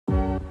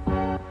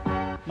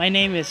My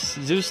name is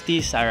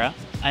ZEUS SARA.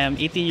 I am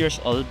 18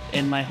 years old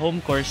and my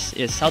home course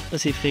is South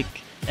Pacific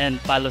and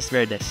Palos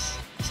Verdes.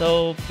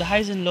 So the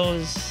highs and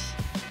lows,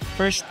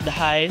 first the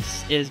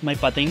highs is my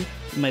putting.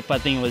 My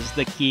putting was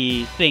the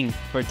key thing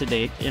for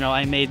today.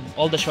 I made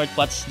all the short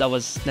putts that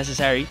was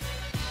necessary.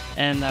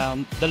 And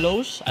the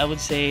lows, I would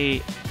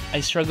say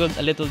I struggled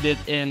a little bit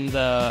in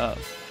the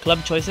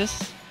club choices.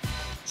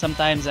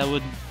 Sometimes I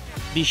would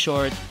be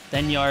short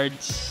 10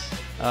 yards,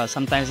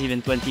 sometimes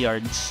even 20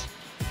 yards.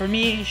 For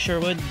me,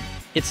 Sherwood,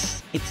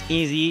 it's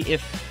easy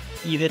if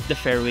you hit the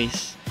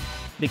fairways.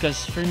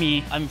 Because for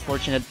me, I'm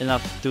fortunate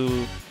enough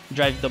to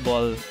drive the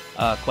ball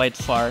quite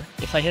far.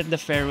 If I hit the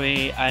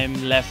fairway,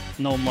 I'm left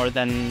no more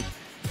than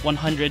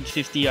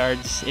 150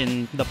 yards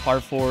in the par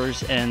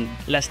 4s and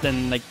less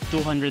than like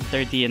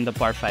 230 in the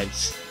par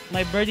 5s.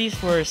 My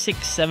birdies were 6,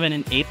 7,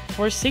 and 8.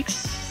 For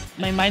 6,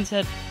 my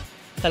mindset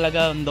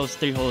talaga on those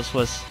 3 holes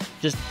was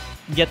just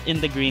get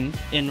in the green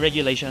in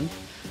regulation.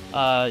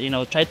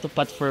 Try to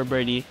putt for a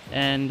birdie.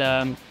 And,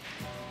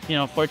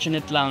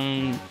 fortunate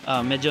lang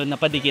medyo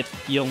napadikit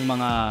yung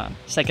mga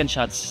second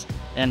shots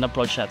and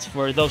approach shots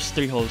for those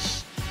 3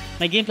 holes.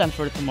 My game plan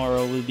for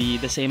tomorrow will be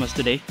the same as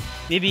today.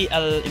 Maybe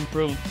I'll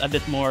improve a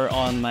bit more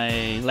on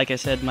like I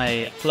said,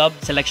 my club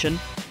selection.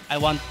 I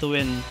want to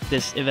win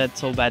this event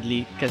so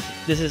badly because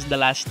this is the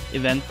last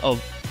event of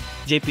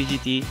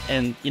JPGT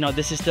and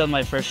this is still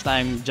my first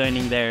time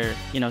joining their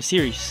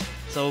series.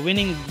 So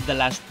winning the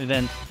last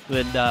event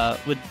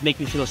would make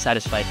me feel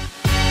satisfied.